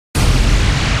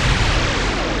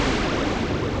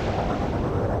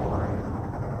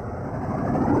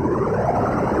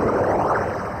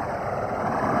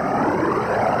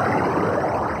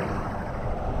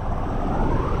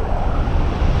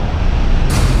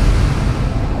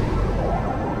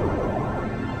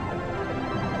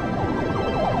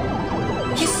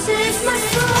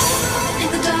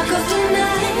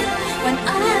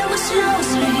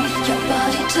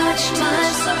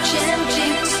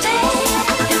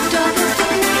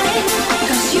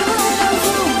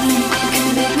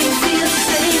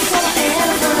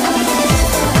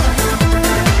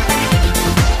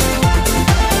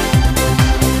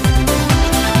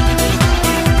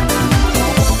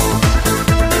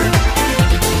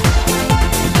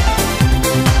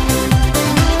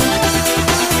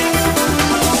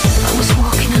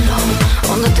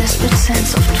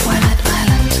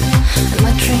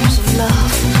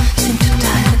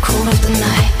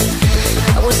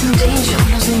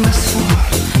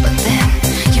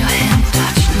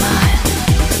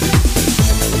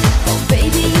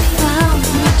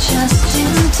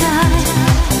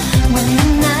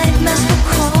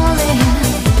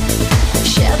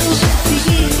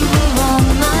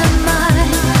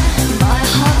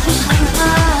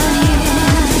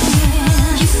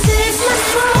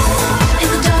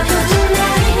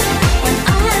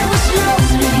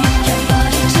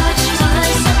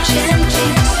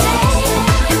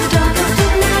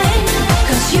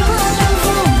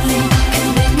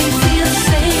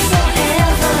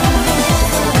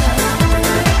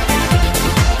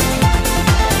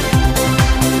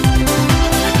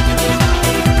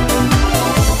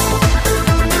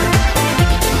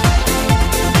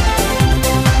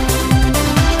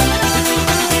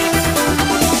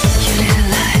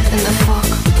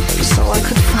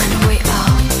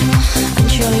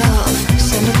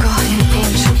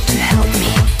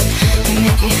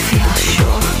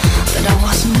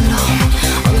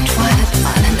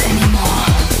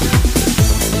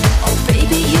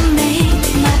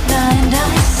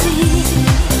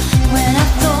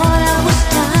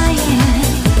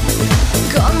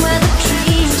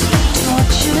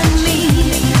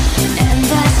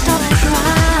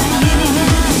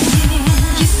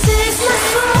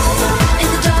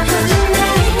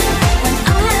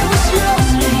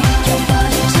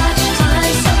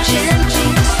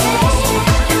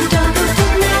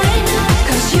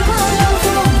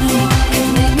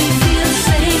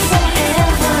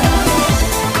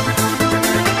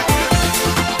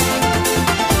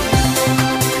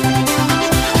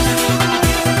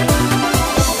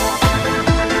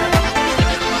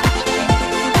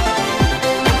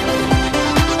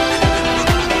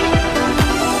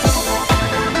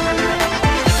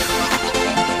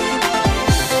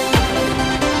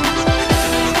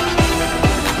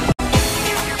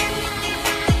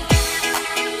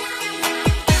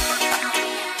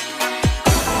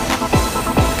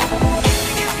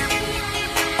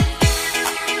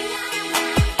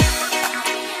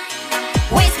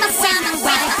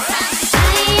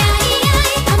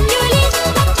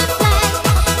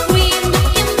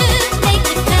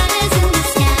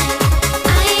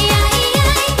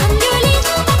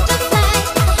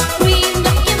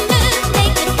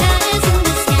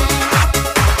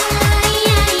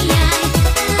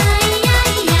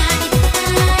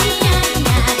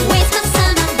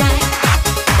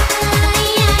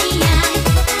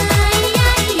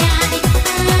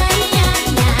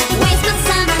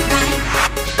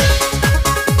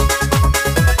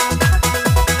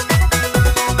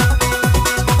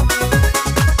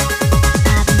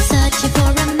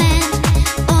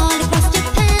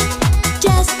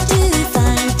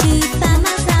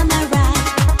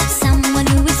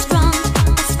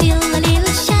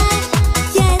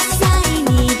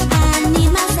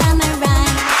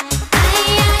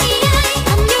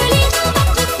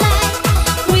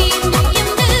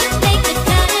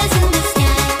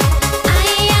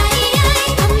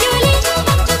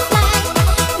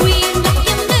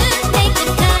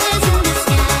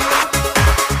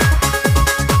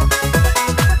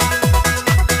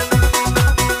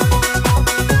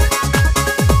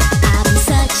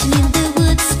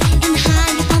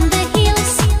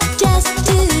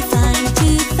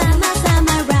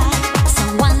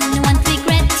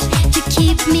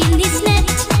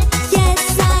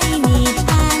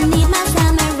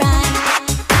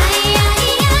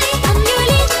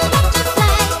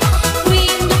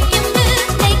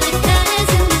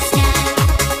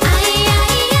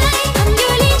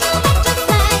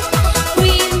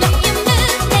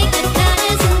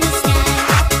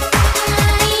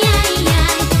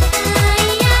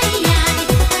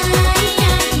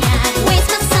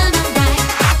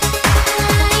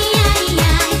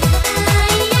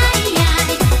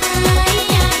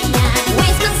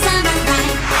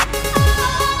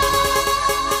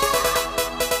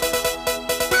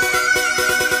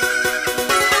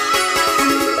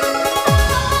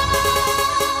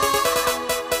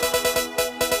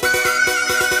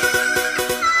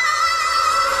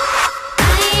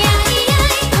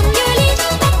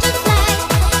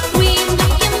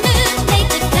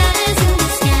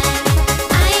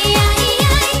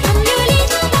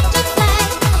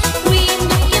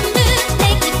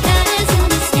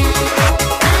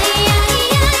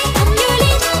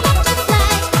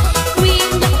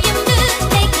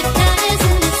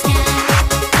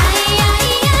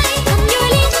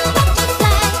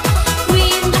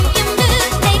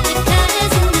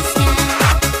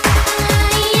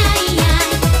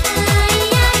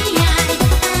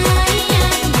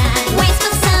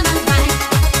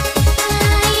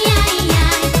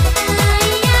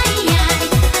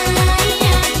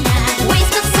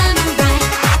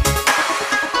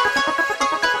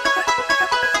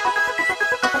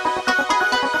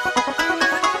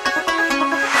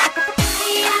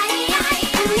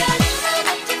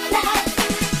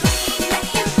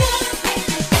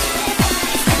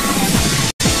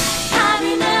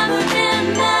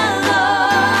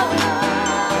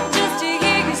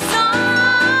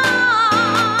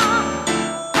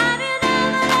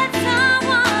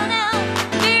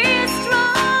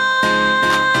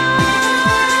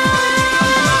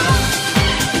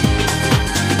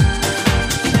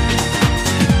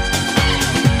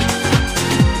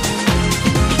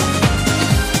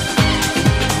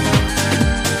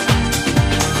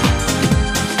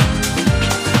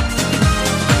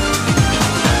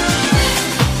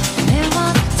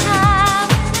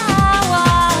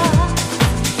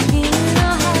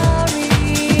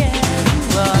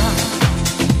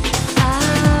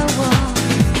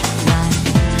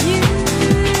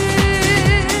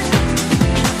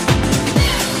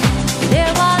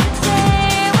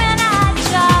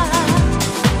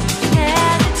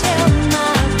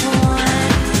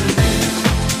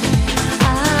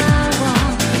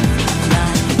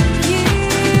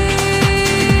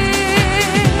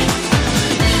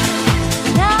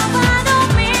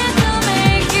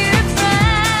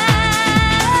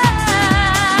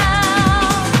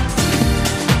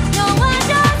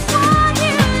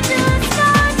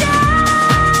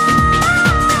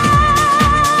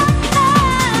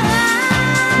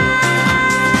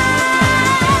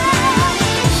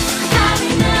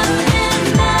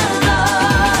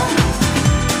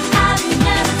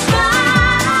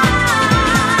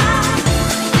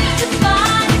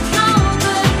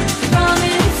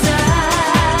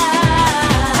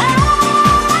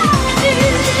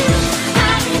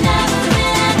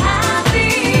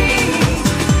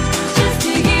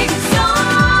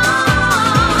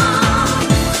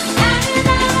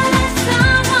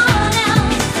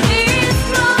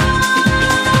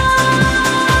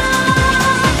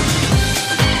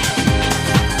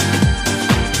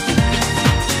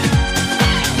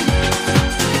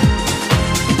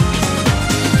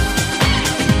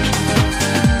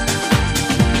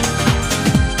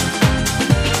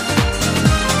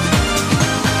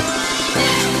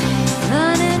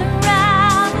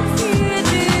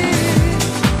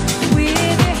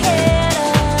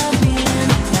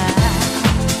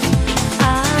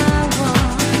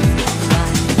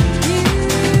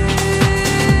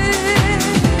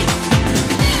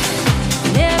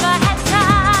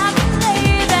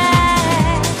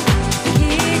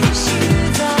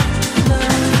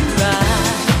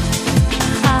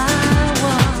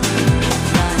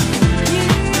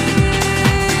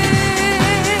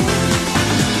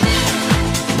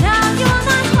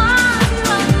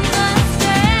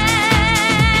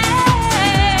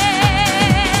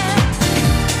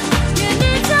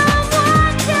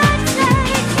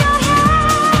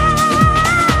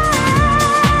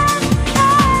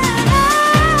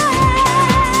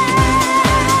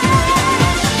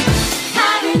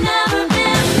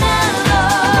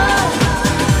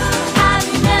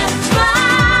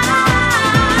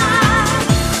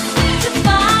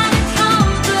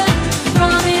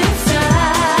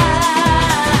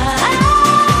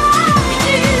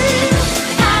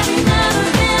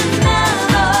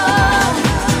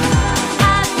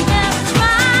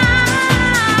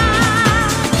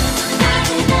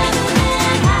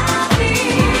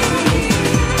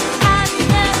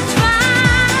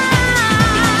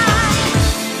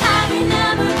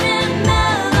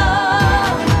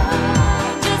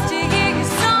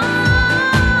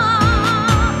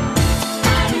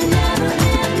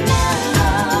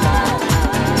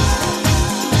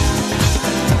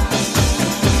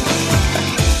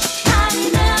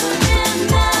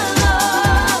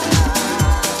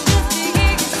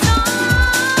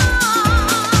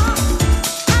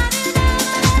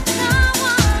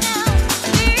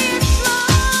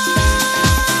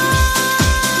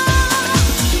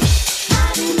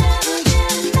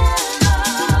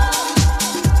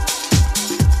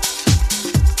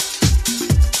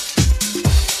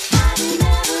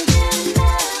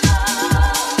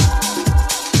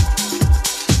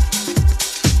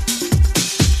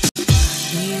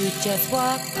You just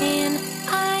walk in,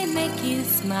 I make you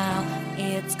smile.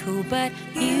 It's cool, but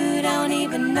you don't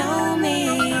even know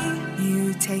me.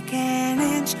 You take an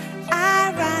inch,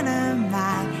 I run a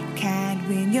mile. Can't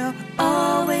win, you're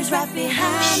always right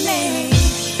behind me.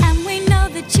 And we know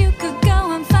that you could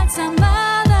go and find some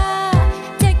other.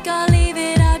 Take or leave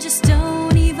it, I just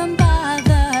don't even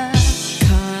bother.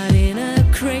 Caught in a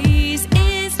craze,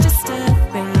 it's just a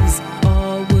phase.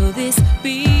 Or will this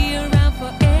be around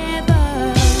forever?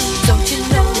 Don't you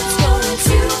know it's going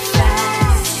too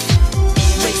fast?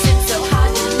 Racing so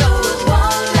hard, you know it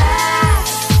won't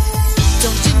last.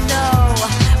 Don't you know,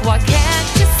 why can't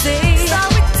you see? Slow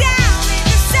it down in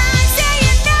the sun, say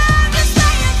you know just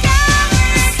where you're going.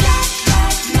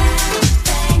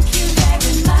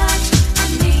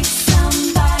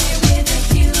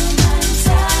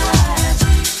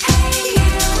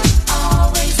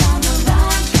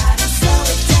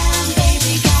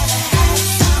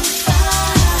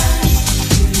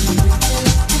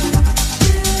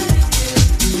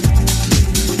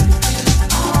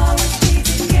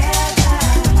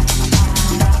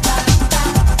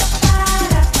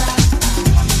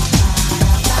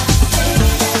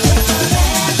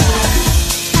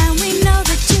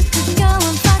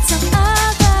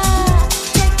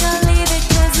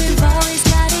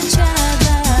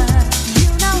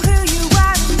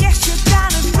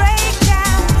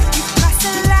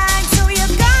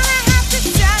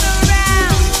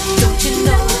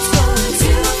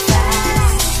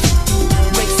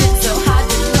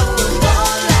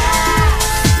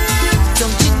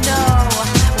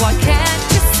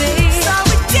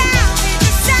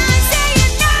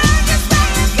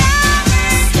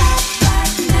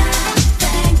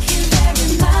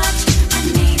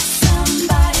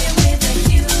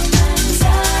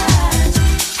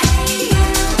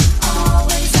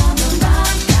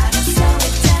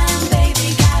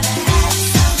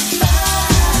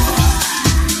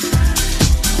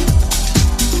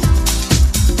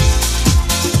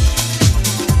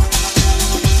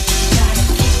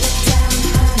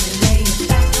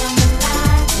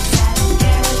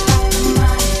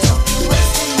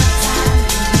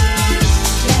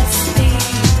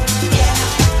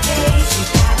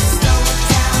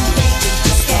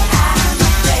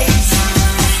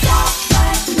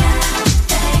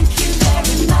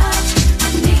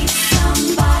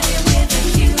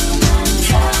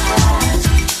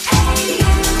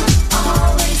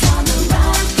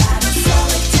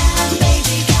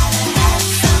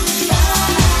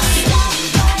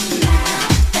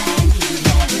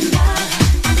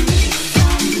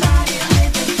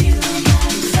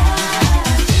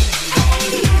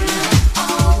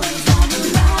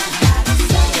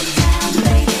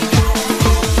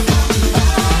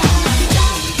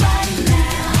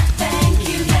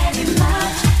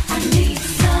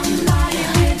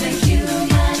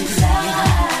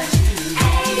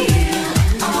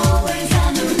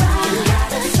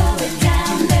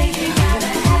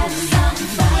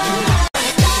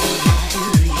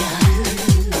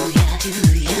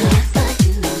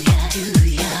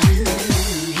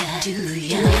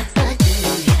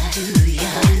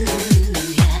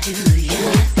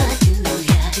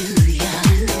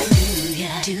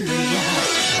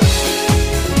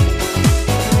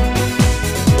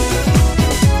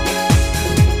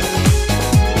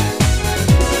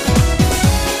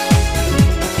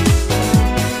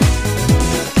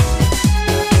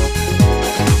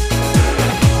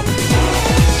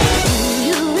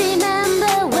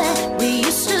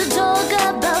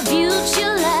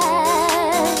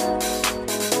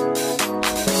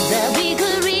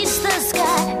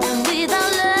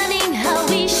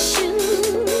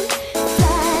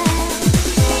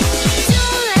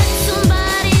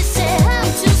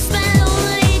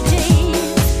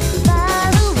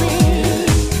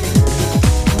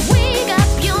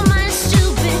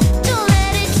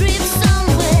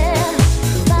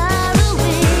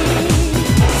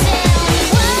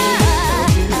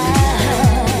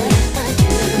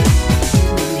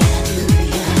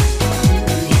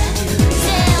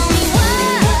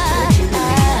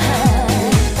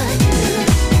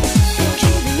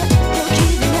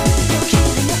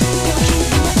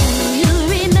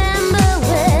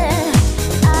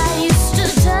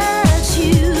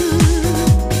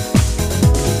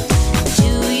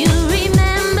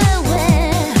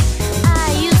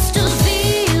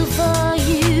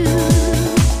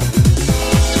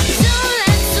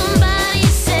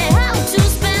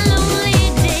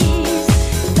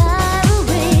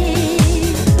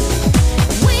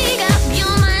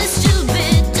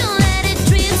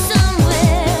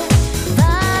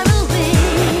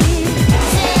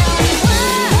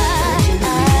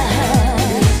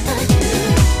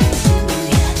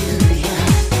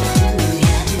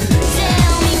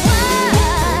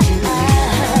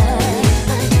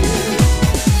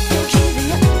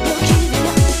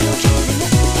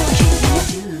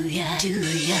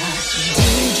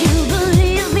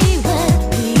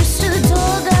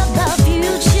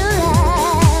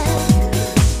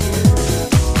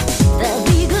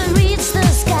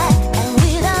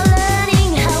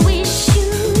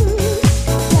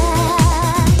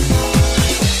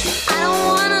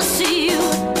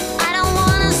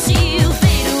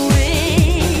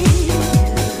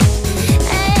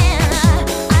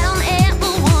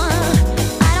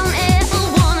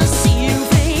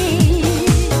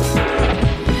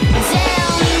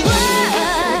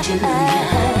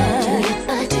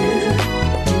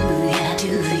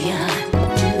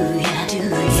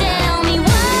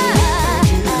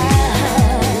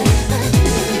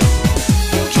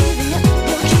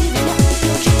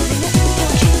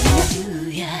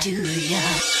 You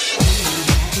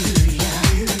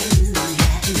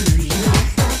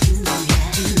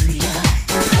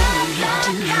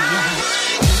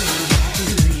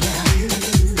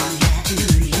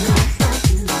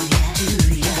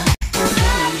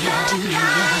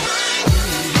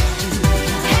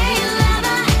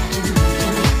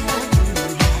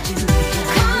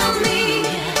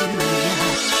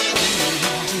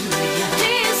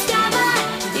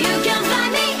can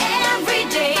find me every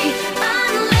day.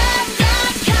 I'm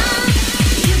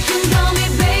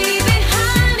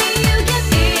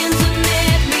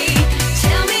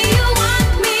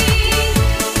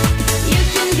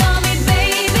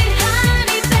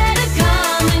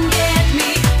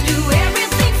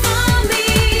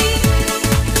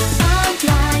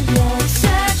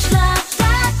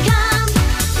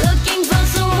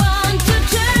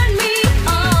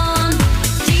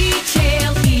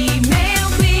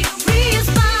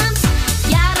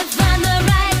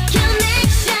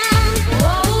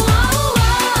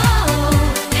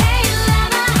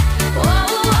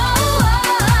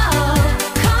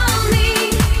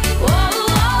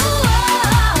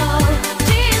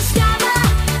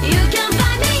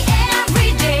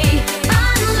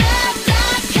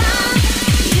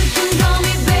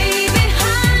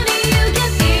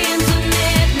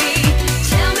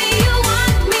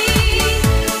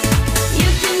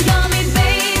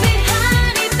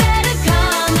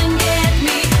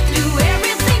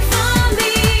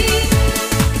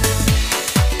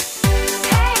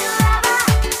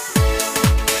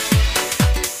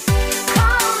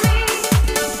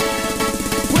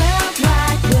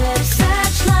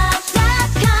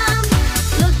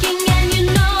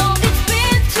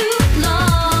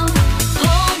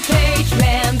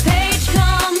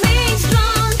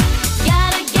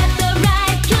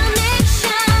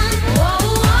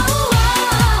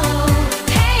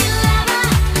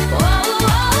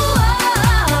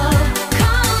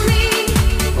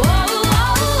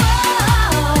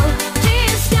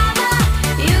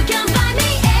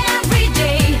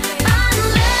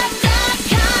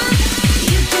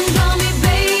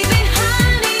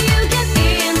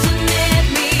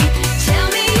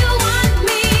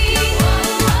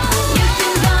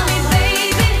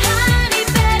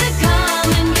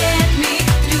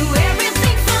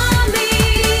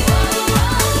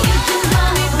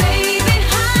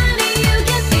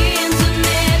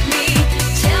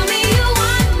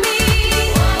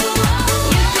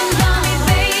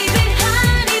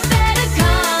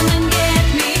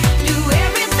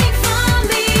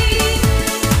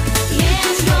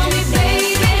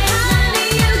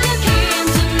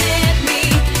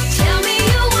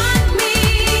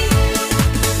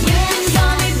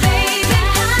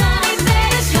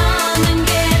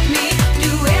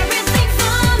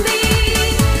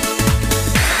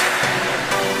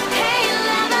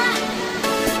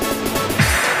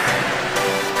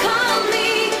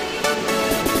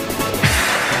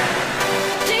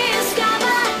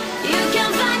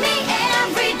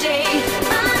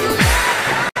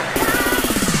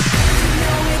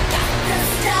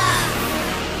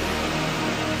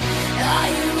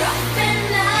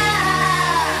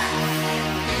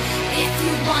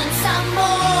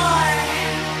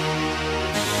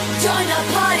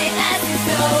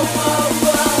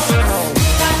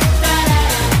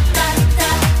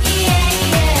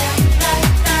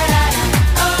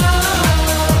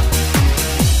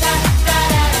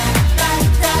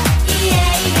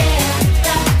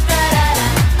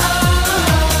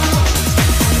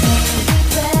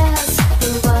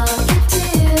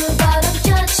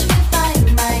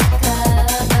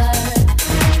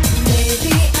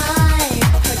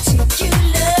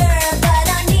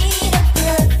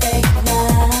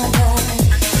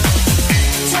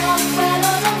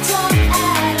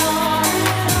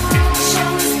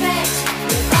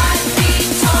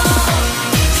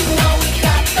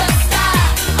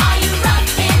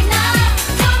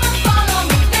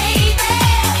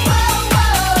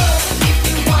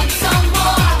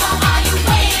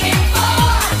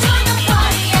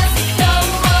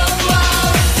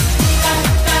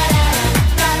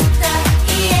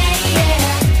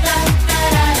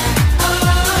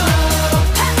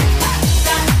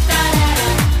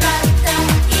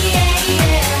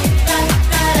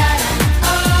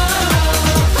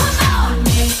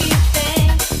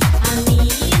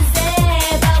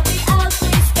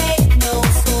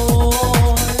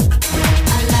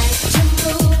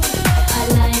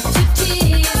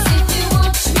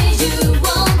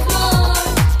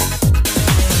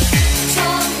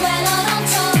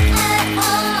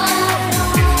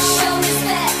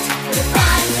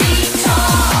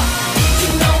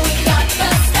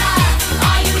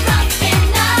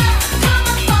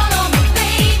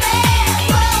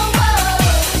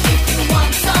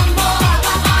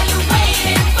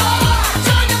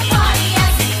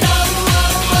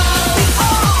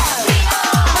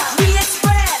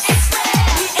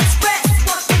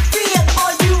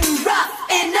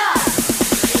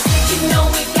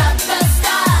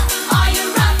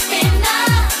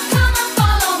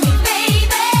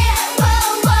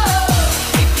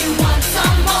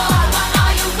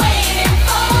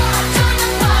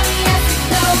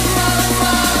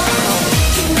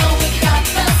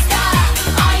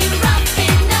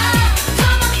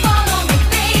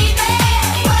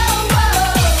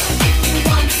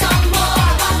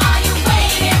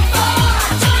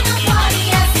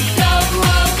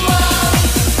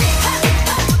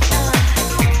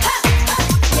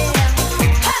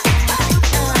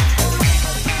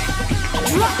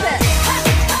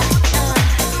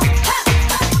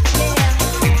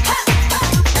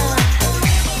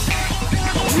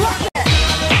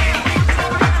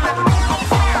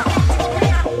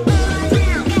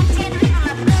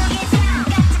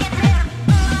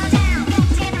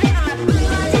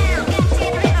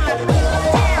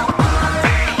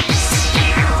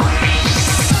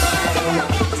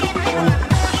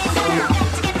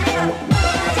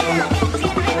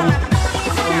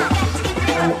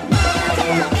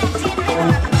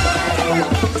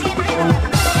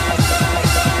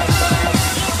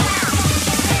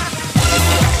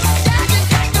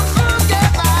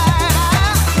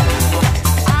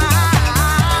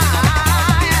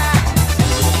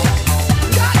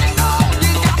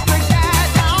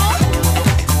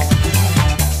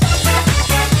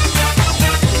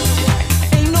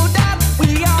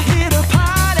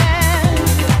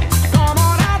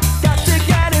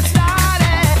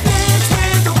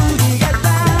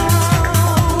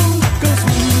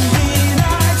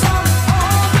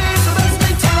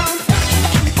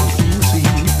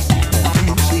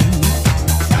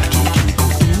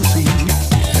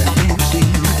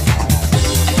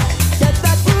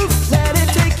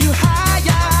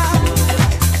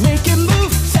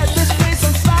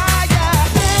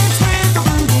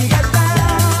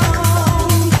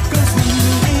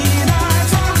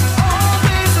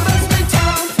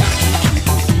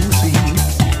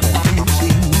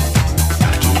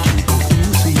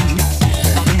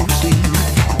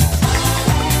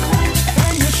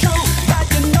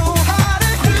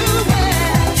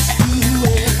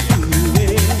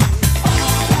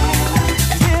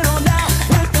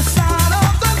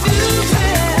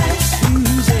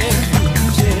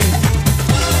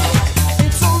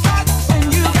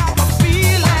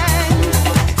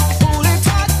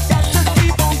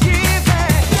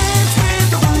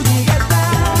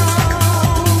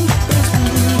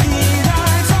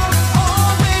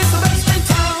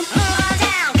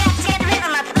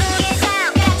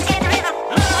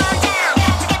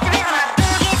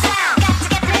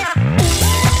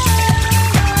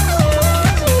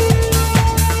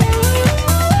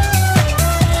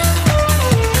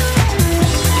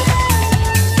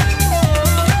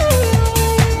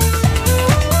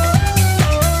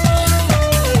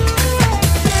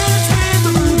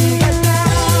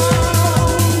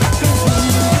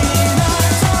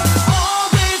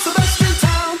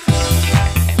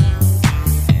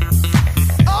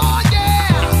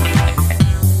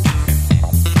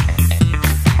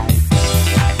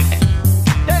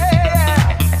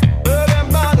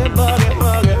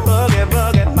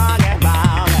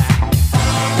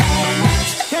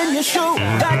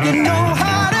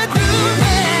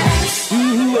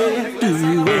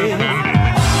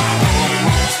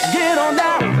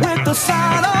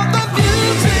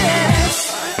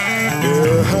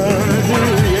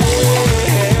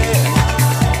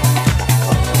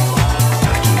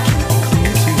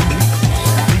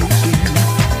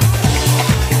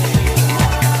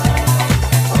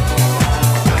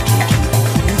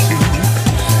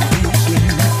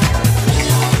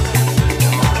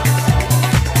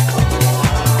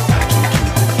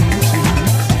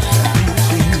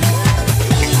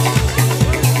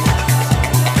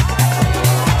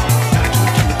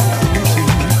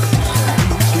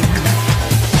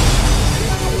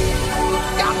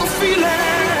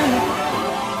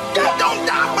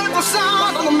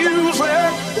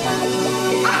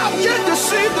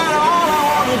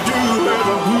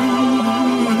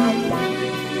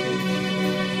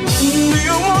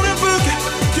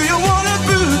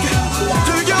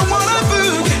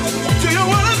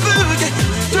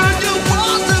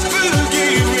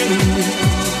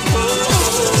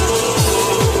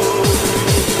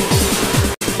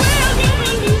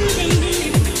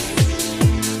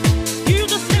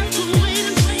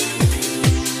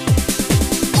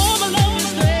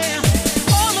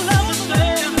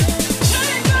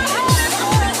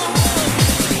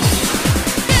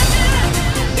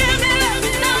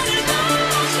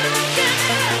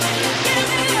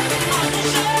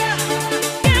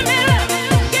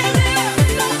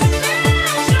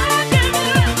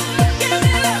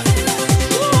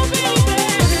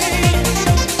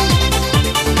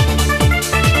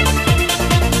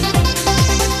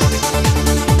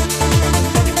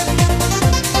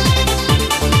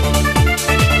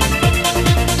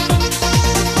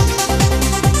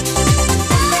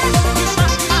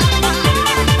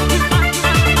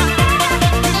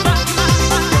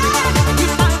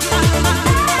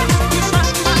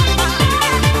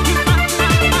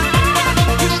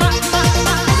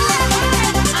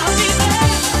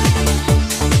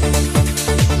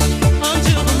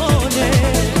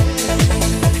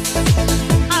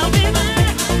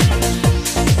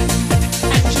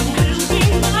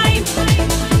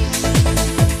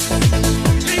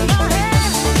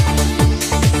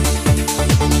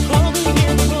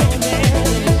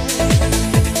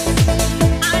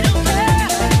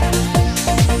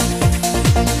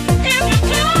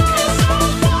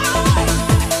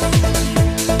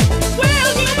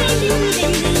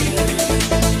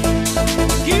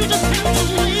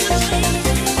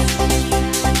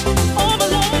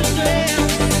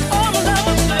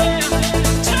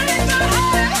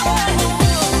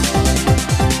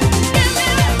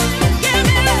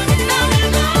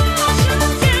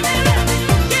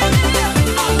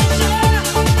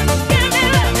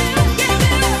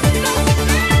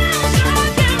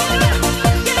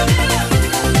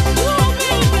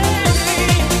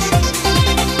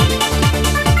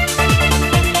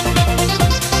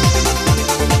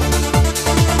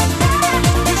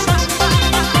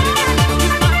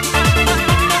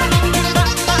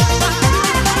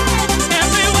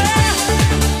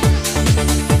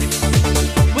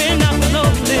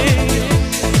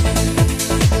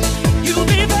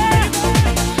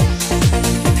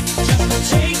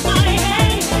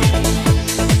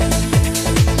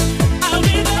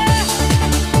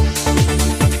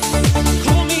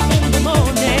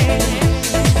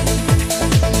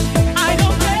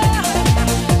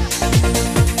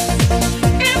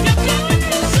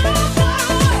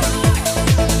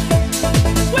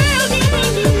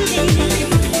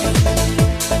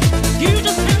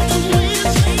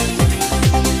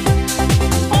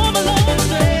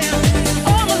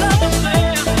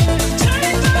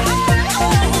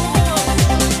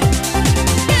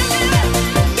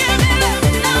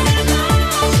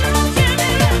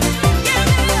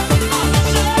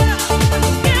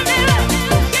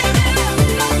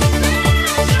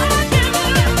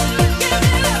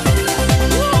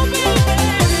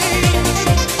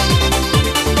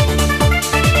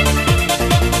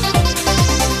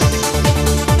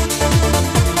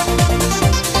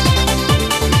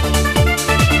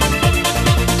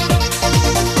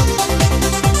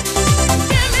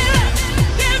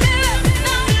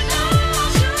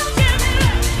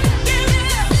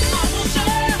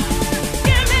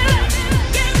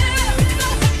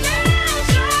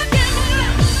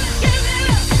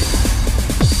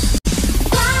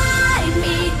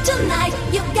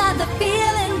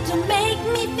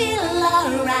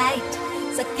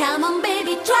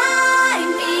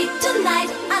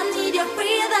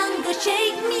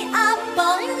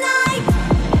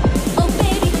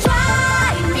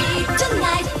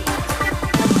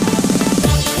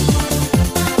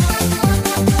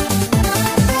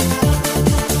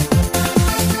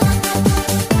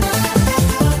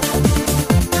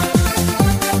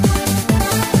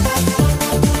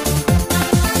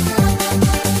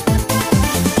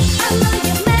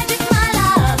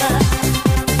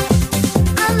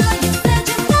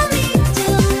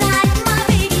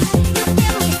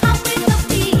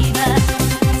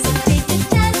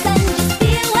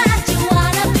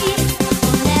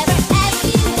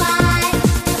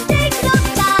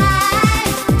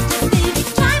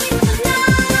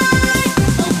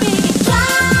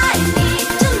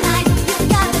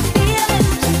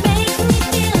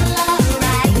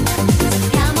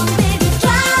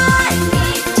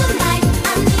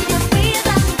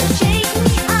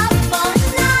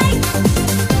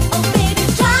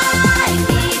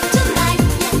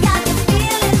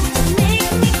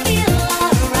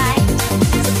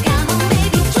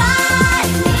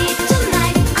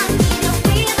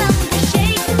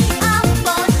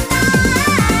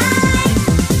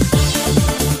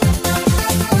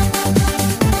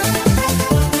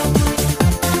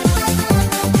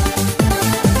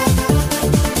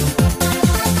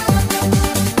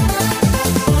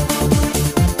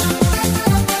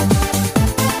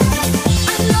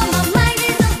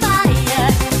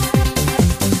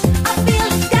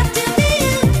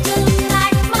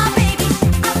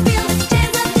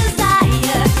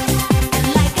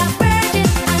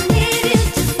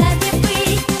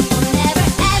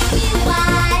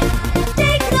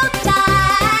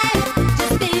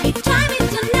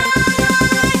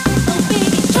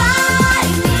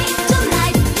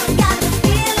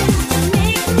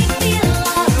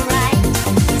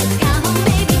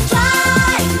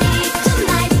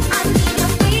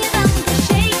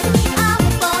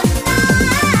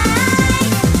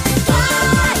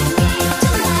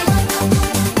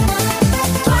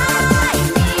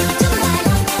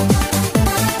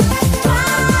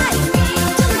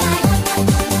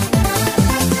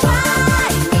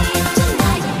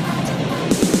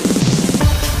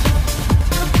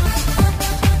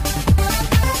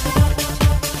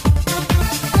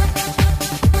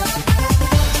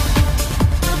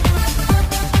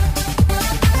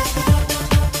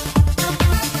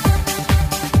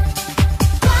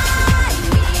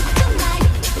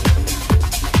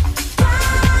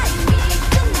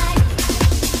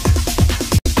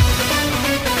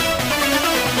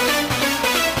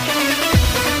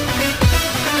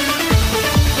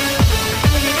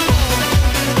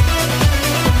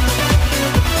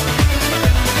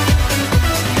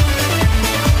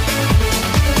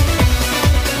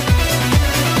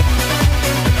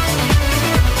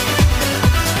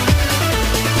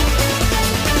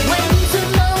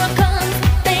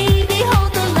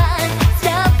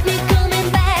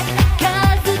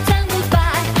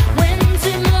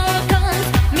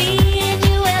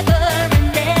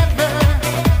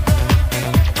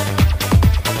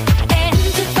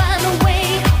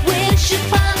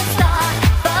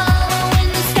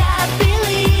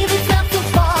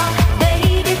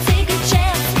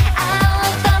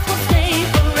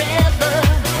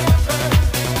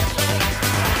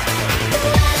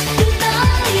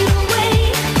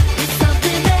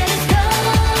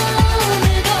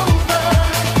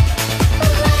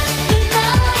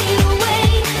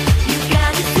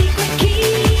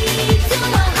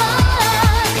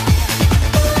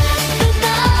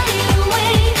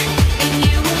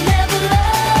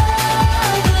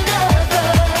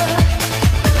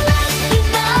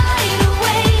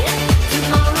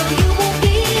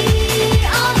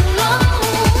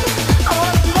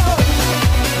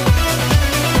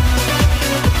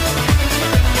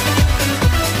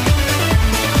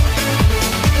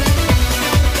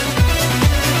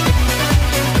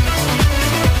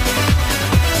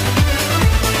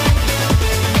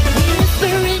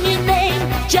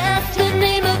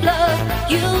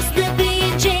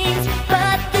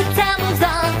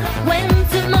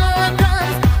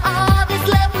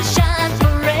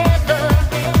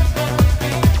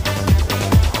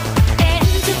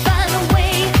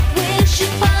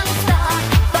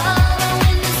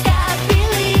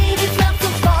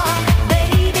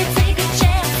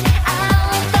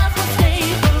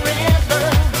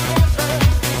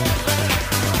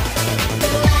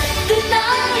The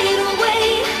night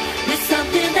away, there's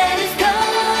something that is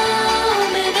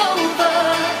coming over.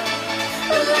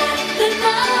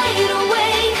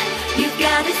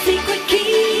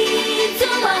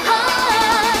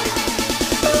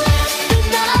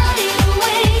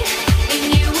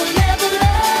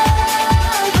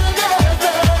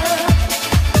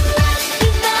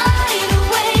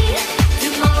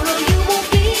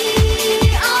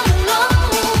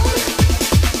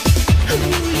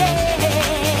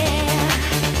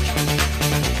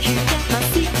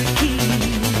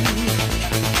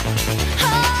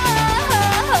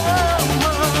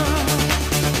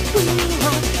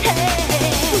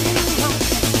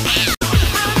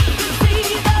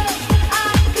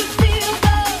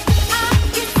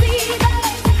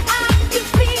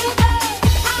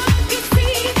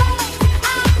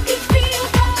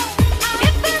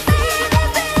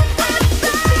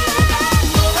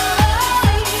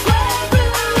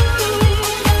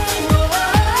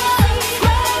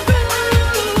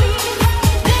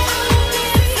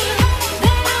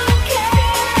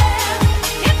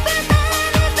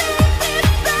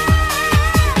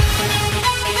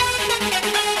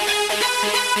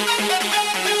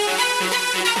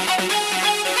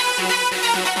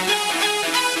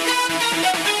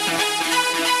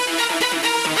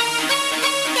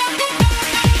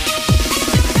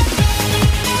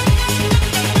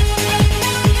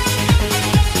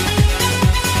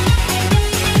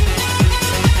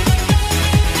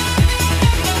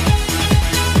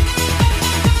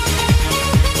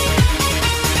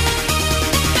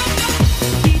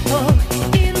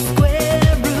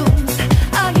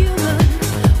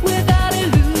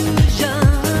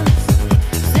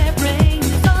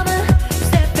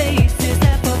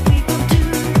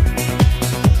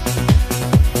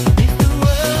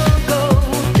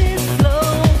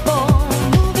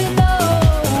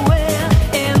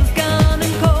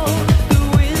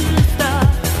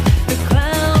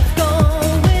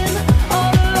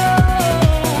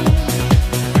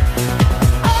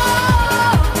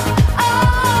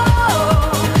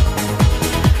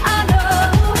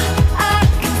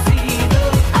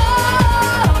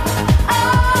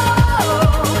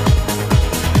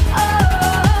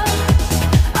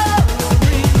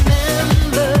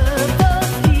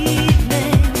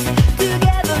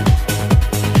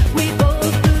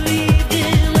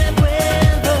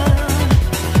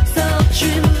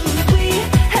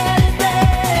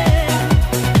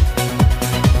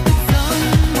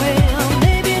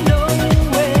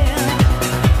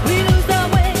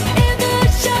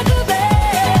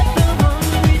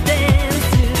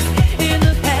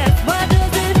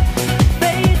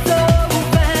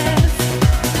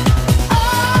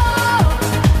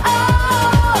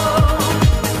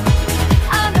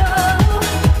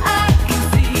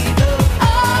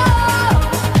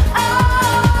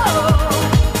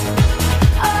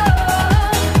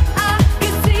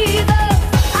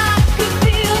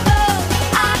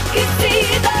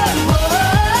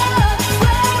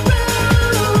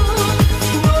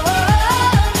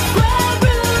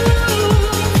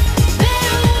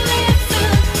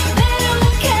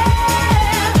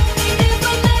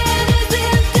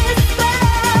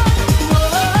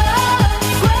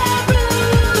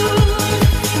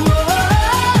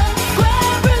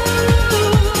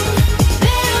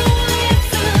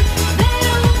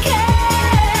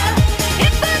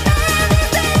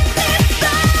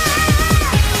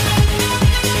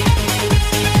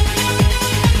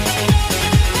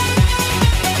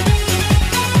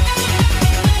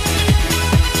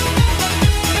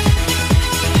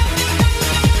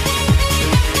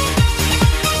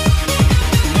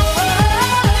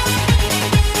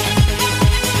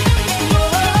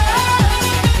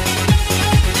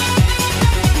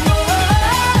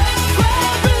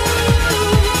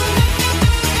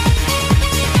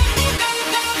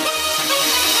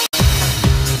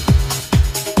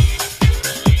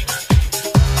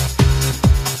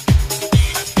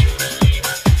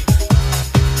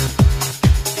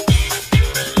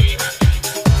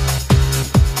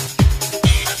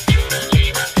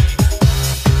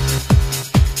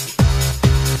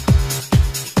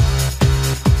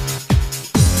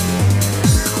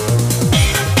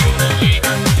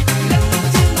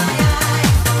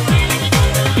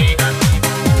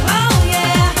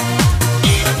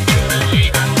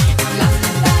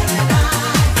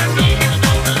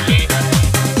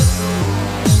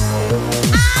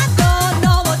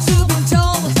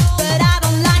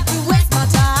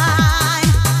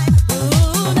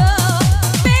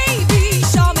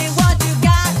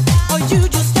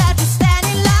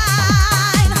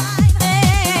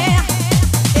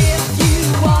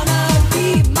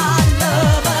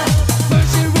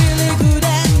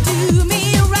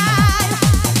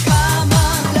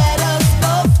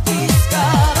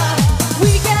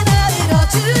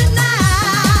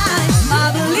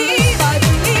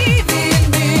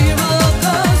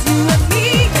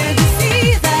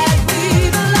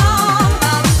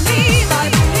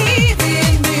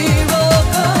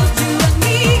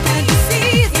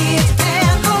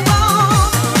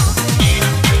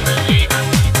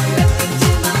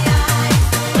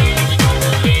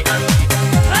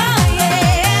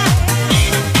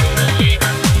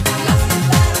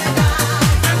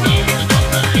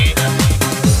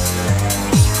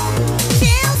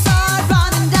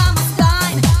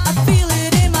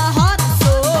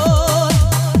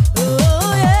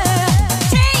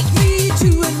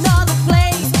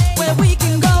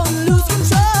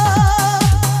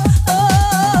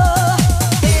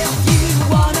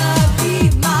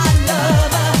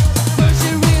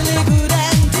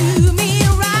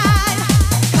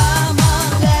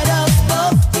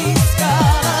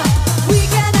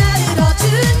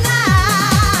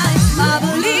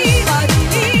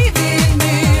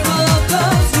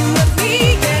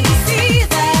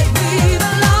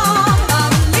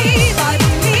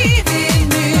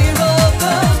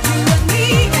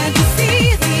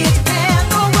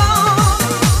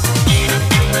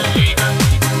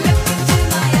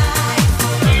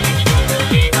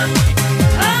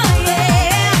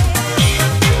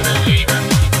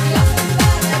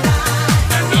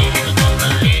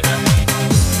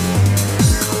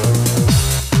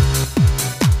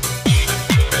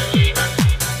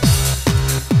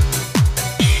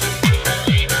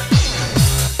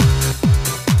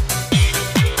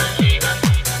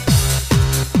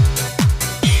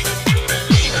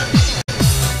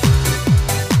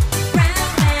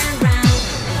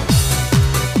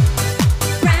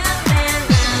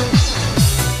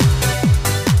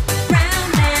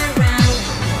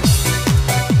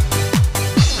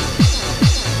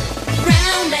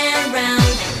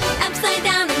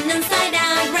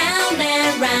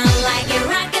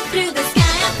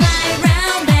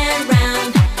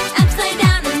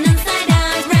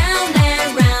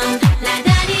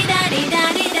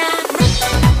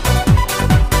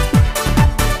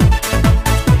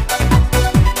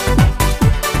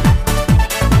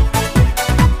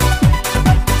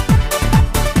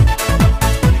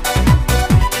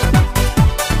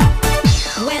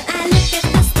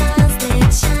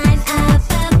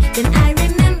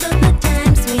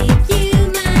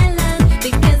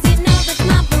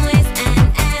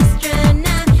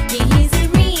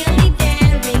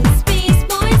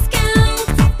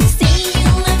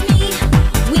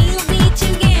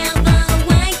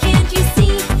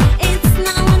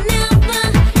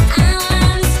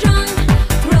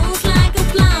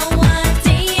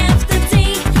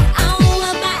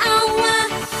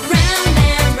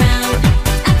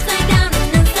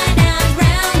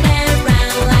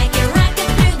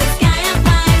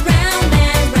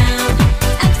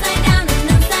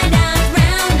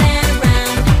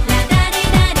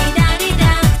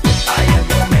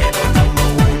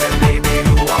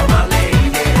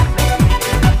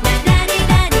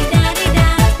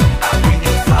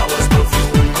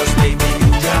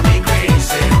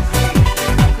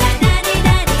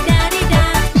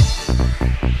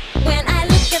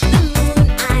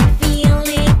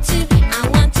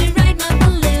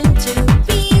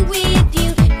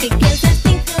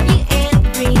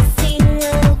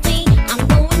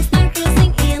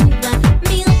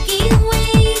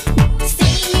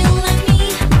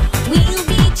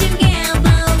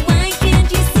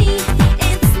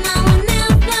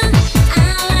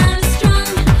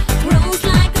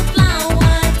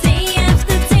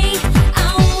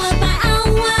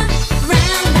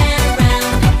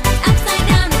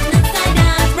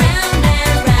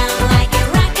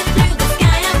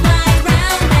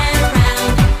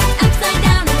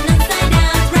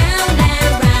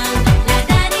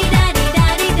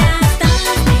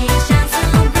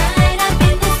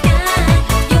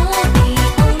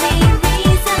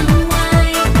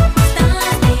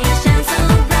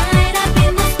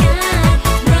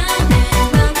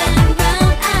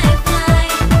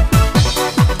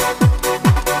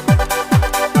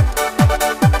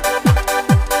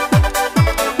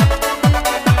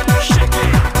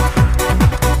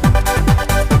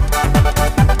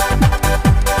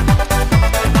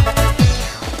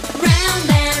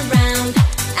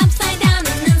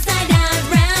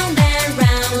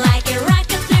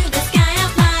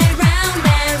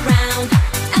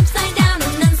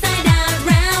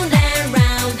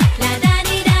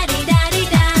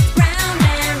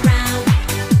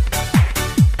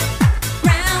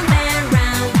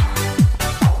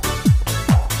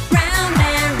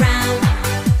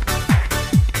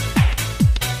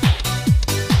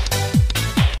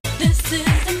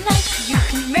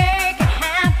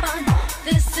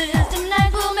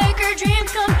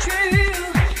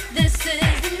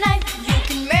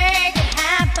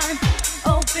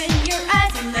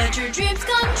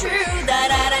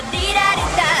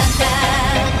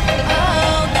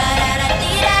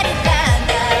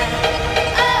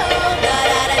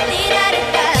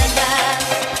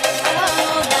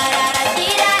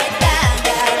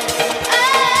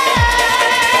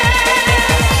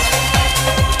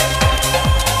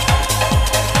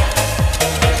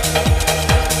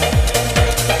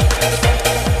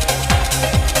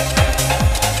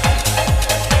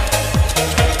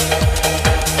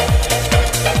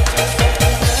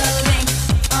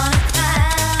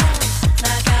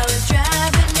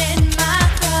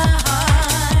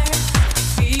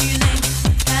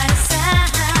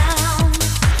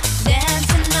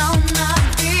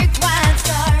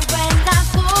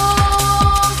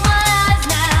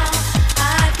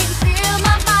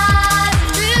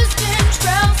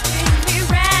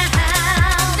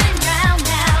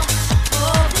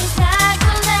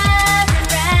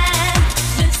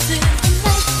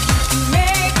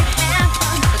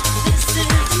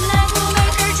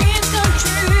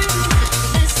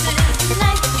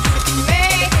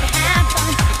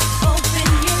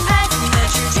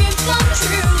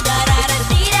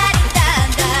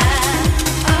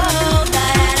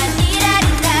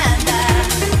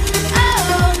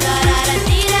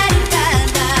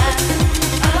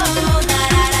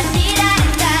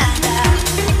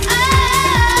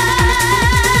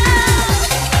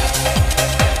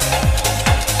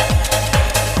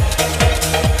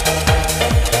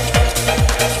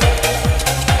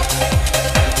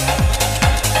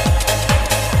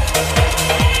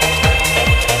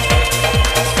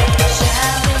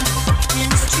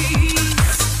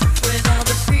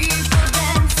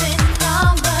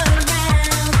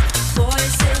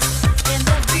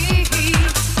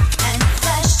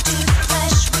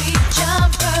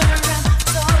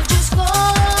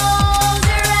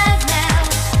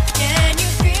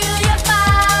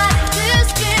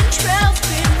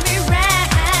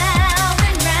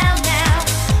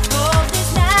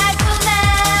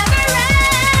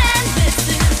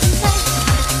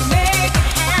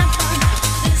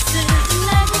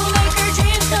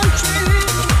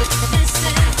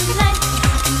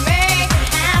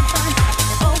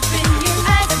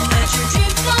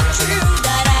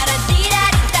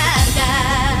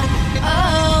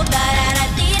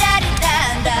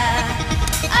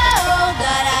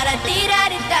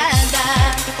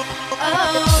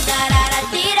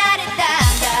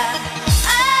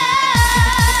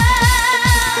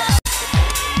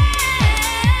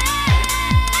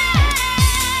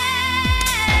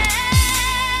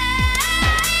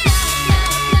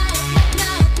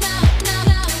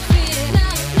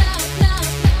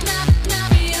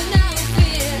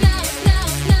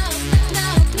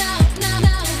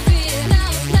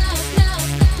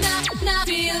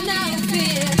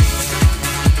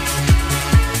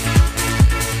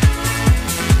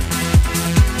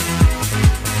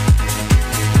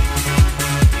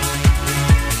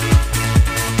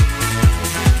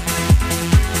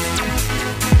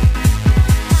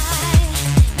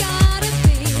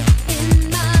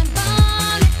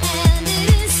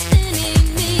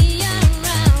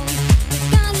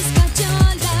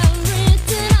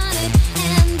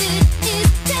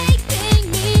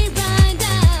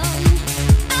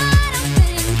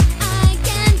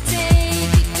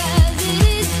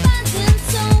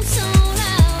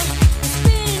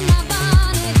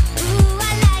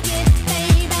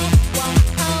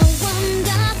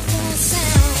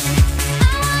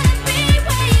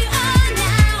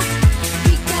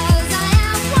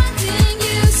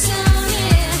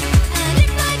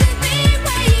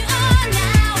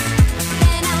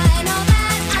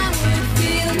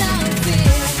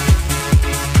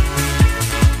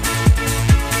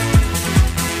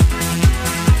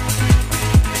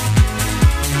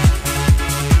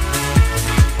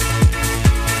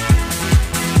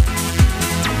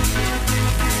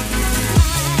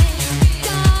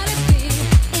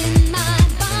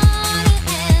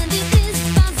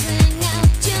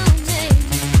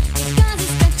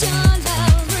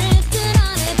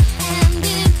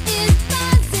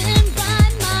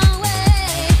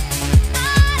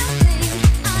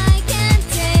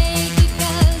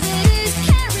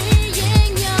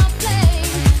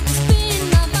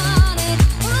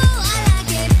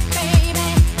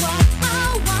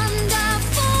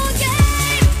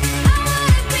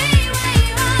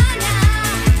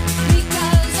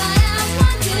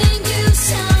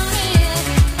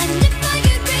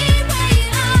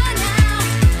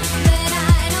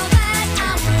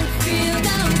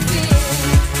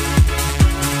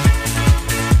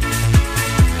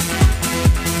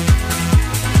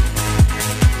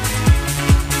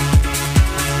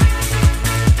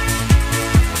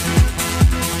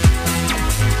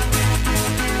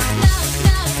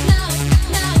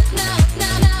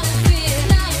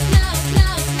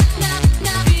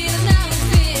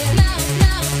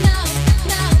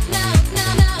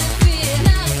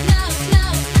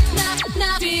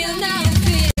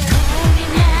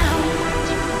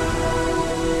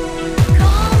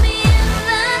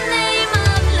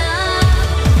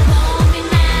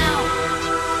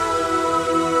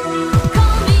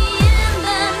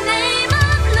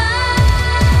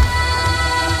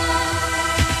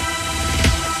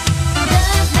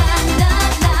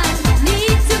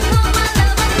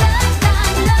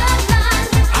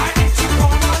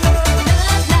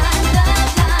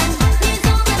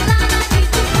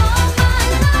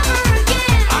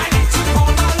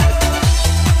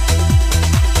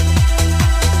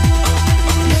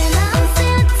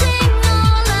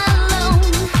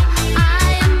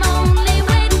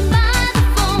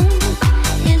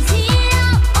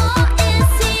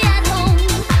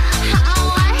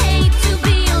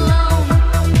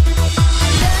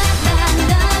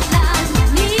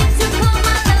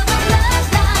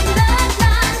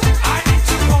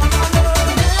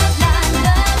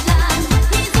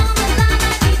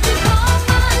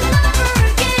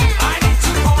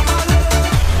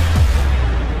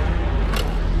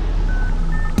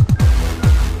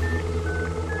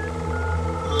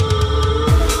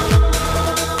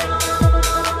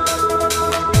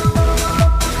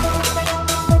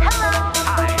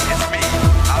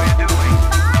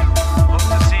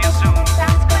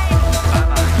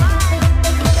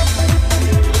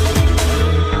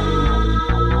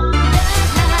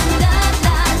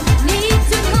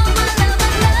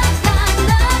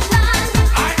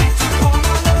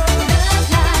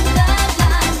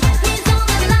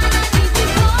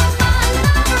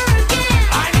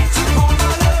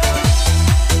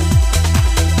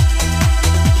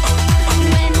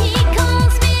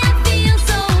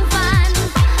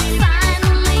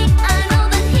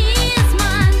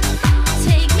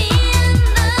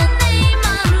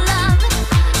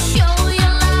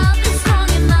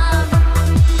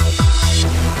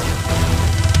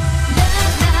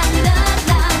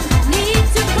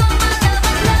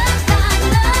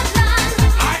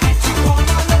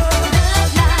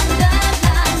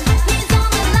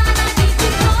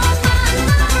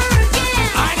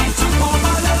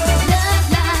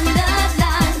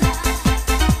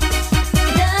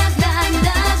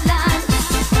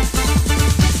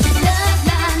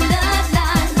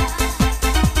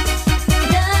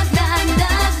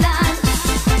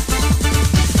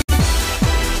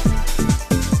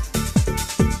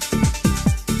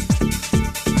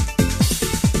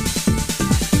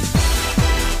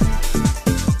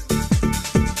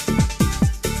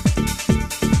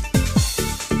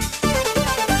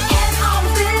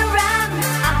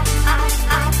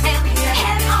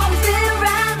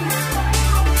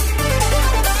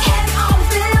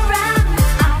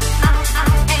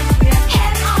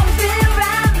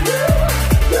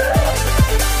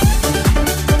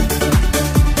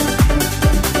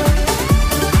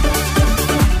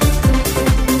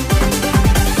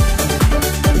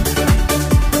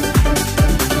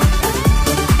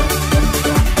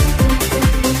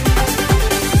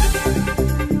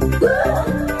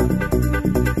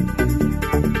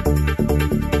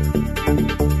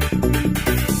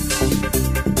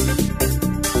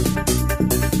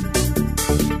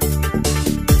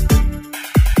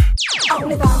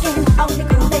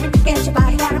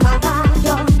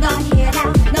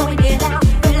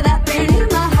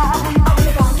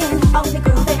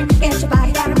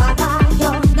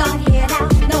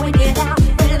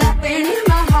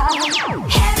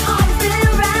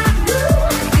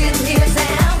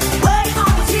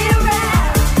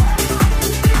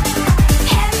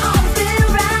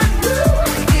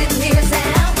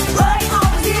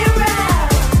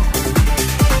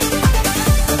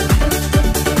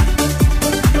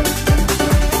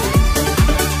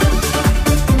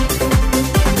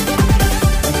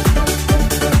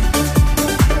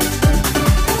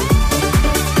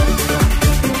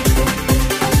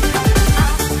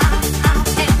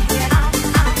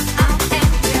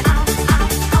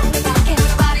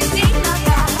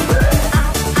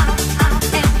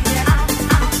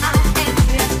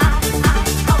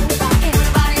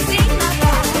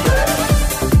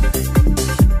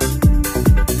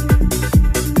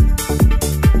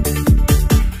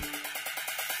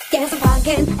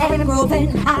 and grooving.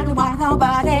 I don't want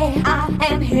nobody. I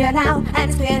am here now and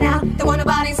it's clear now. Don't want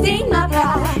nobody steal my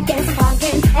pride. Dancing,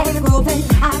 funkin' and grooving.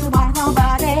 I don't want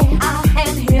nobody. I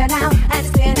am here now and it's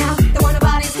clear now. Don't want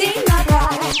nobody steal my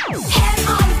pride. Head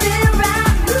on, spin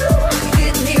around. Ooh,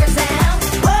 didn't hear a sound.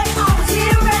 Way on,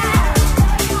 spin around.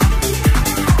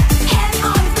 Head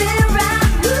on, spin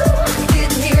around. Ooh,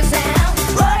 didn't hear a sound.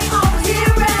 Way on, spin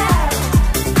around.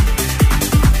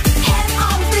 Head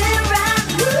on, spin around.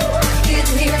 Ooh,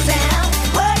 didn't hear a sound.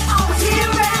 Way on, spin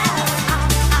around.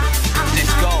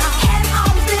 Let's go. Head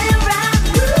on, spin around.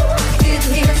 Ooh,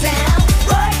 didn't hear a sound.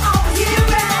 Way on, spin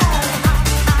around.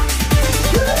 Let's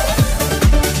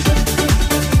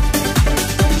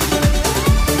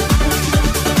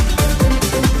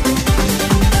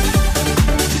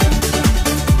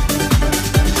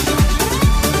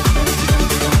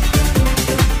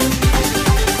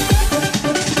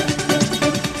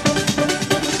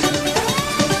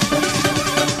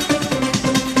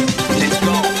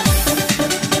go.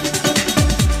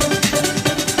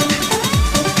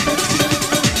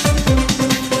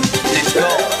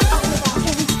 Let's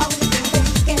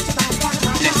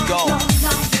go. Let's go.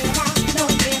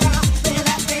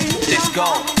 Let's go.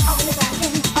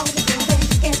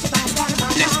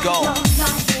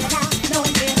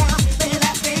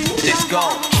 Let's go. Let's go. Let's go.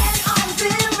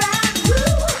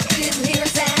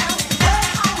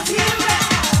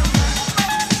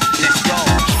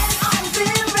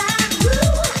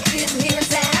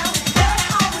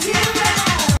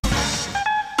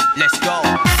 Let's go.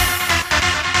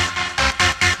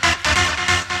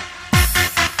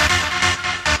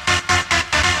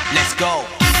 Let's go.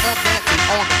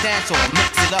 Keep on dancing on the dance floor.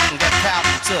 Mix it up and get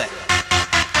powerful to it.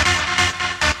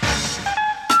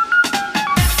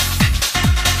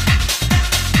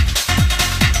 Time to get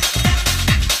hip,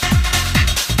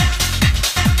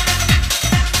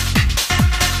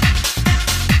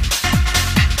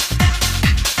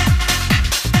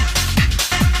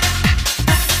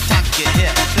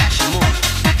 flash and move.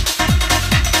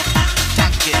 Time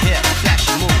to get hip, flash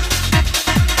and move.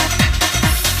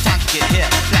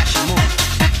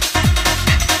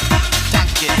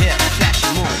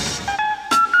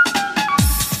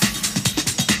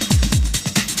 Time to get hip,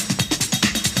 flash and move.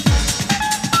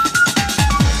 Time to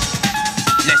get hip, flash and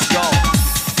move. Let's go.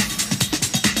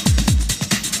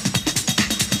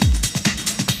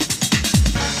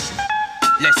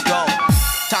 Let's go.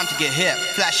 Time to get hip,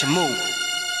 flash and move.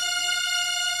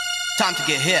 Time to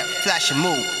get hip, flash and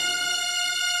move.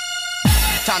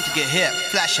 Time to get hip,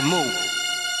 flash and move.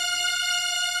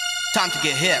 Time to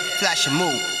get hip, flash and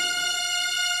move.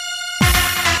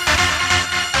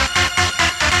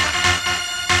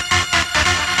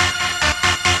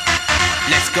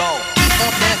 Let's go. Keep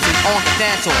on dancing on the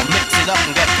dance floor. Mix it up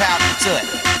and get powerful to it.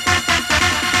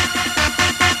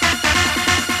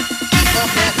 Keep on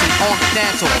dancing on the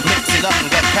dance floor. Mix it up and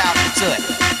get powerful to it.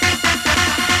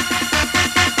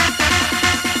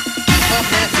 Keep on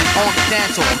dancing on the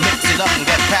dance floor. Mix it up and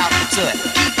get powerful to it.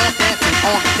 Keep on dancing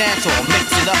on the dance floor. Mix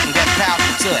it up and get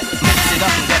powerful to it. Mix it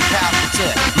up and get powerful to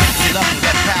it. Mix it up and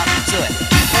get powerful to it.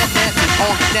 Keep on dancing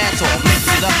on the dance floor. Mix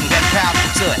it up and get powerful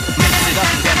to it. Mix it up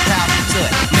and get powerful to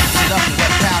it. Mix it up and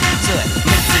get powerful to it.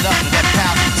 Mix it up and get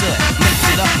powerful to it. Mix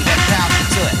it up and get powerful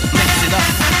to it. Mix it up,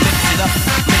 mix it up,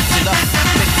 mix it up,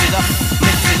 mix it up,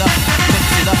 mix it up, mix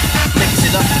it up, mix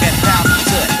it up and get powerful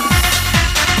to it.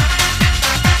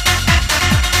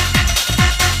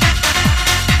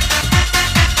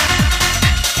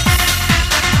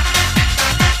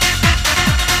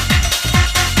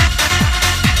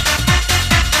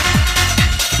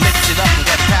 Mix it up and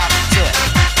get powerful to it.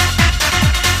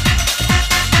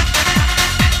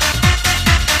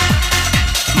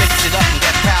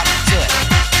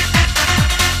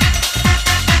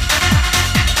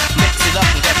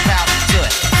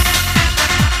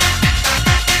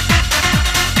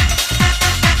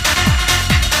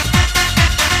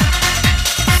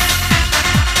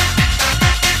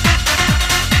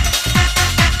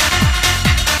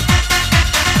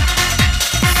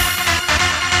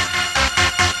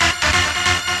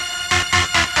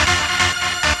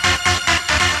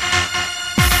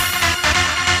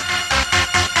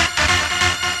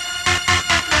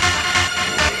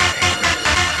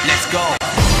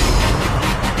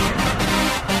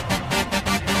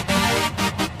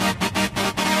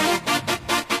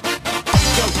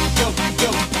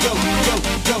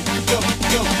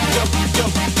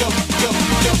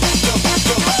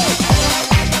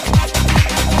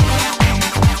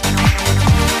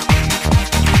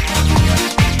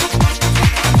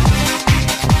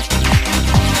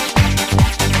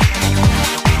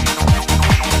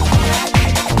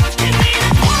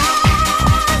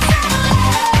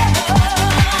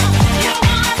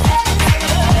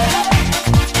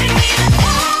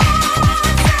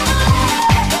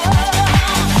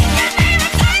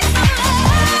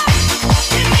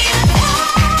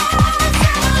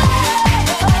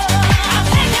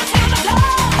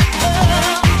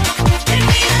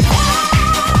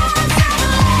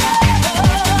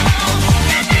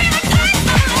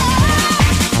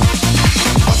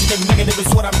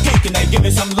 is what I'm kicking at. Give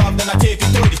me some love, then I take it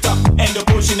to the top. Ain't no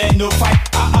pushing, ain't no fight.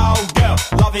 Oh, girl,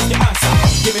 love is the answer.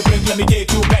 Give me a break, let me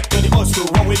take you back to the old school.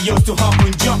 What we used to hop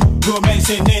and jump.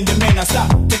 Romancing in the main and stop.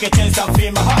 Take a chance, I'll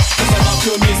feel my heart. Cause I love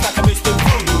you, it's like a Mr.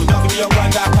 Voodoo. Don't give me a run,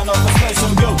 I can offer space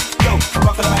on you. Yo,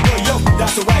 rockin' like yo,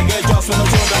 that's the way I get just when I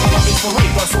show that my love is for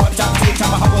real. Cause one time, two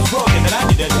time, my heart was broken and I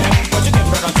needed them. But you came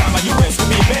right on time and you raised to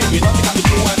me, baby. Nothing can be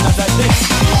true another day.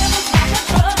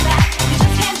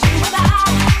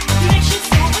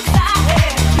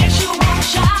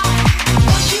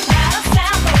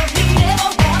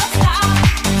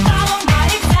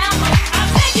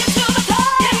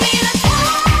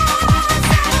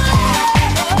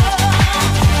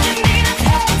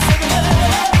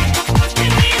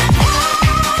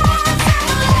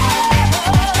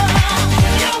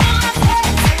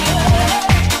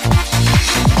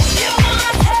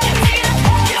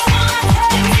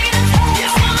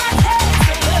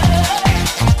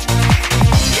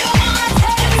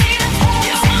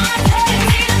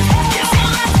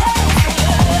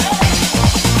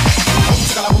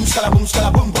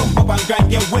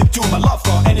 Get whipped to my love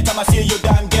for anytime I see you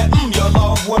damn get your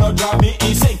love wanna drive me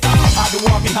insane. I've been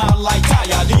walking hard like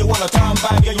tire. Do you wanna turn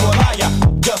back? Yeah, you a liar.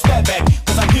 Just step back,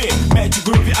 cause I'm here. Made you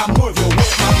groovy, I'm moving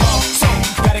with my love. So,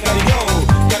 gotta go.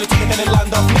 Gotta take it to the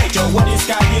land of nature. When the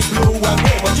sky is blue and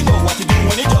gray, but you know what to do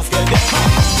when you just get there.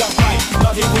 Just right,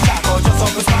 not even shackle. Just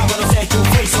off the smile, gonna set you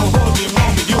free. So hold me,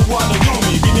 mom, if you wanna do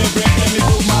me. Give me a break, let me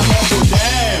move my love to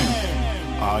them.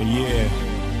 Oh yeah,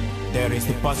 there is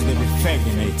the positive effect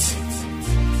in it.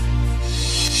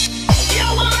 You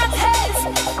wanna taste,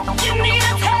 you need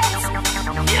a taste.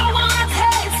 You wanna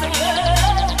taste the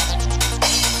love.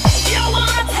 You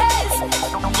wanna taste,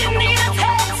 you need a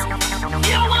taste.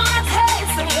 You wanna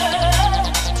taste the love.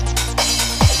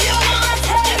 You wanna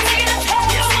taste, you need a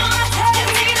taste. You wanna taste, you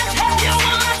need a taste. You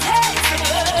wanna taste the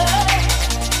love.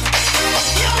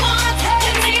 You wanna taste,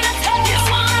 you need a taste. You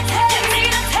wanna taste, you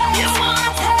need a taste. You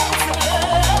wanna taste the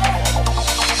love.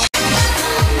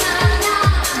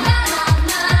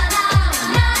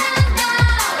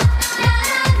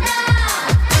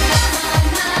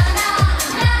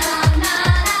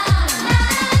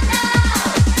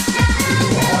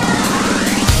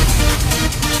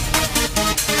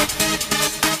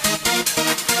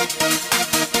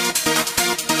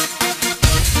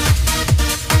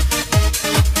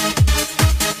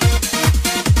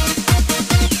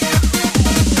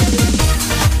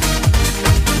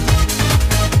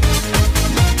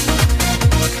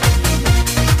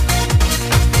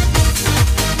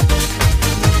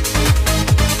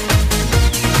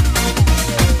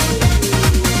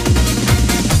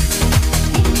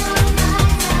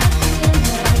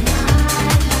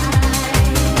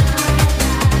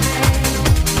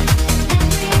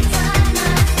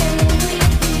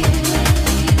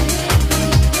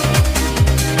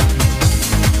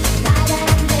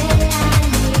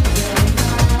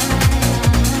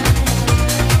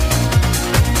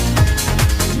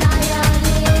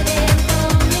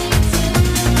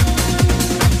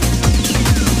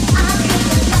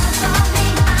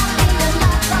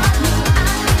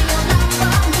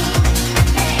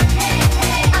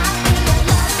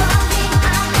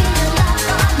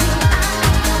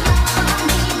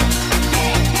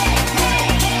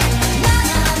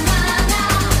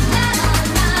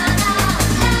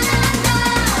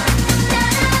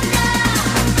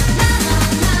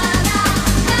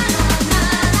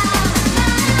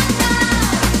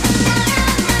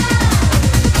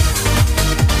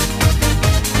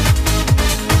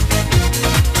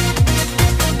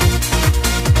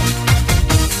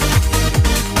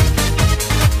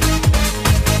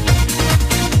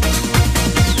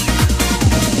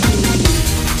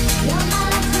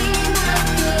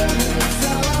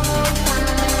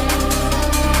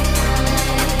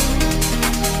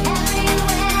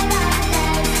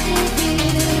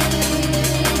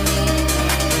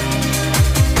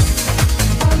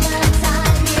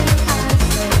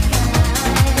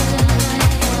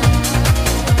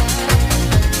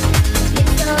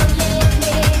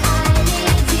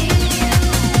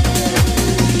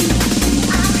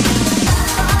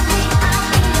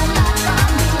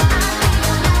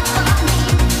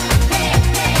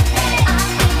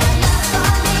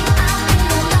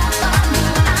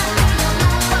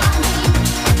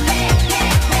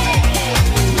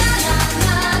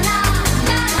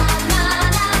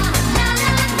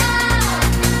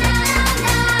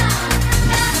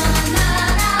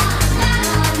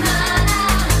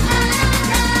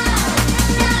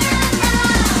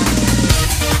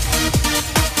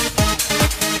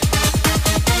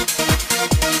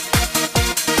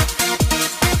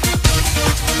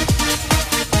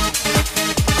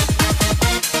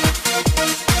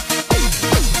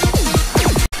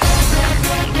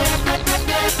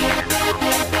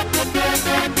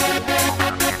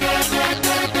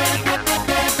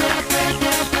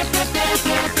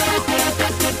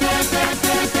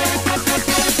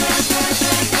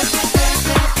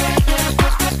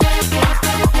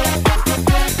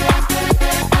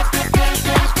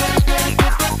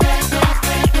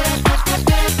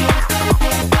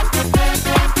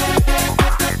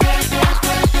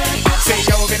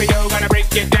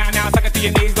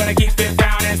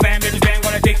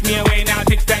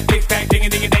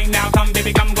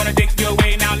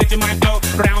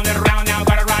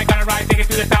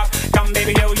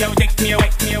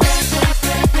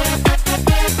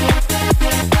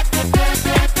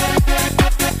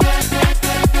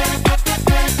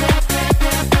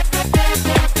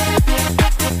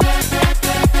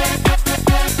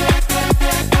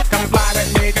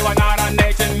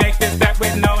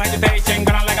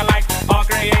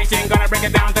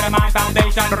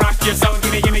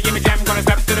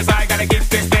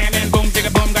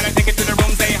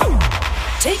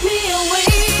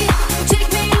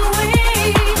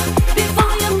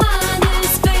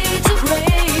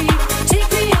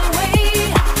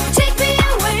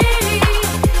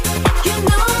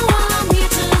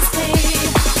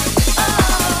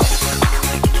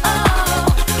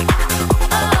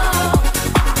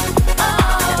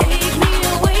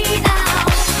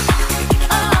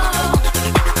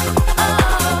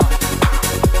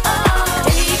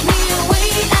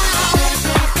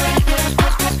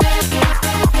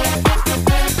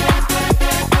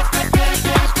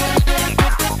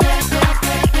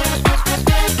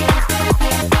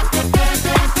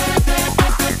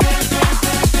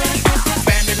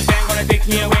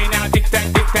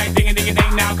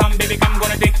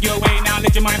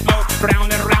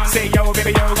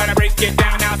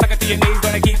 your knees,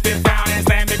 gonna keep it down and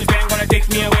slam, baby, slam, gonna take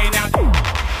me away now.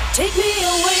 Take me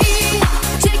away,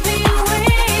 take me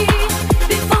away,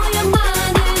 before your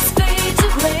mind is fade to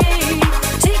gray.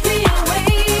 Take me away,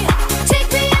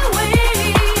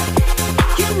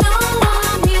 you know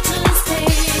I'm here to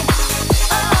stay.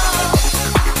 Oh,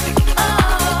 oh,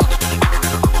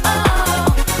 oh,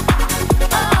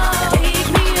 oh, take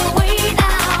me away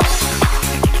now.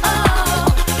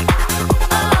 Oh,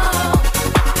 oh,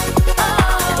 oh,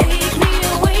 take me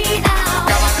away now.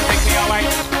 Come on and take me away.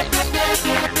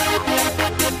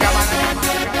 Come on,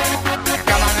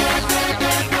 come on, come on and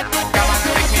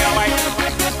take me away.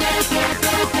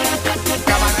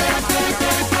 Come on,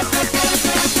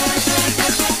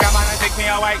 come on and take me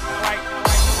away.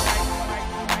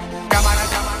 Come on,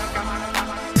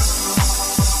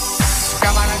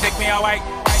 come on and take me away.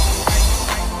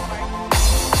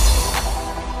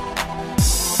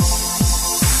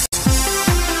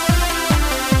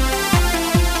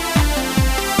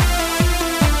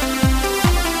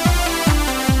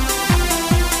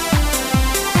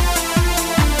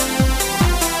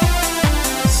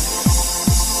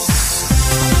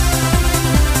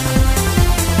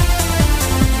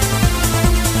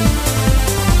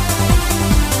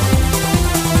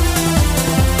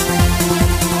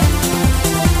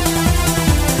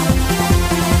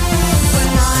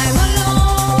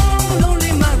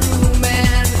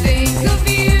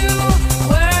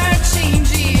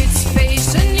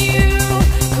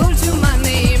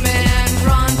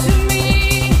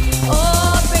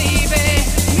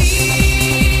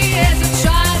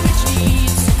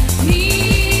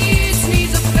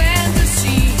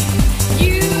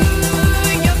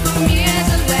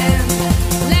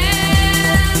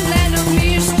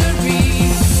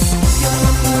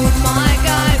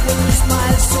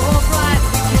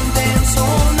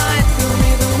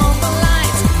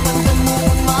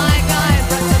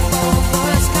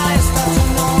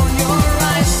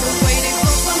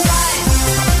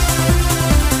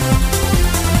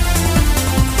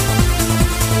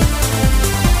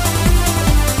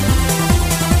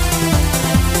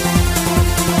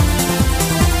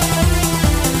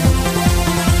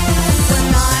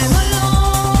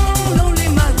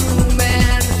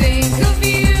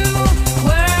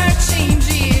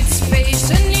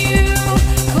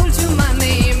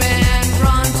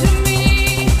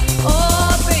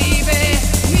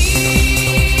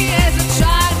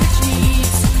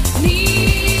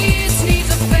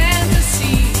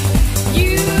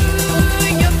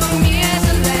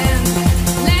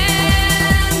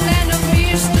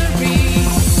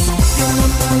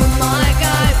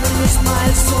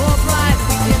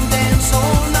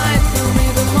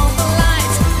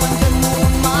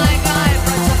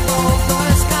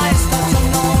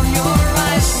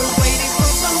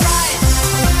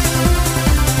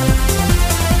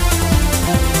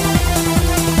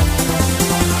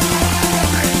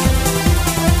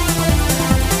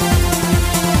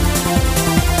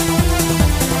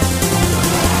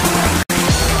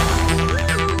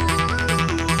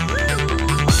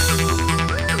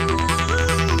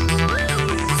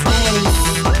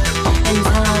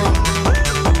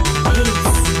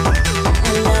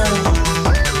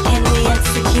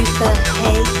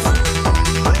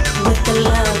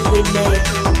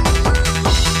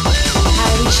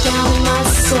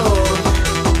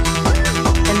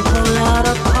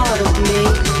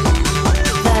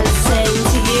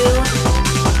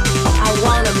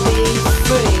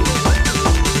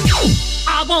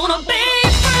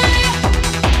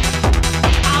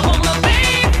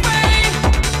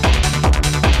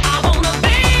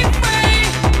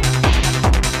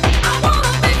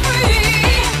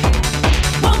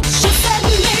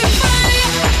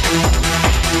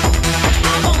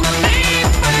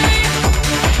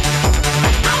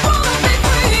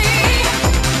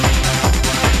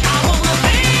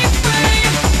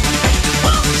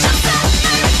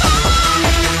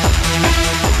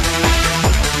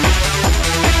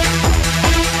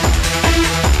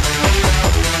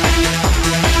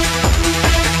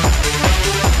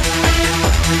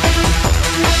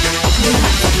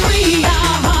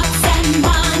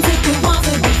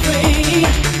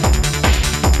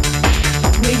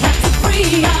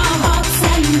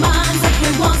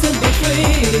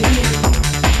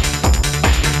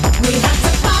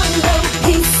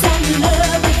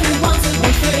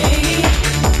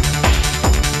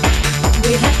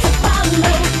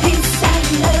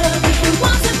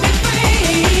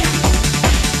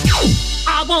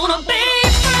 I wanna be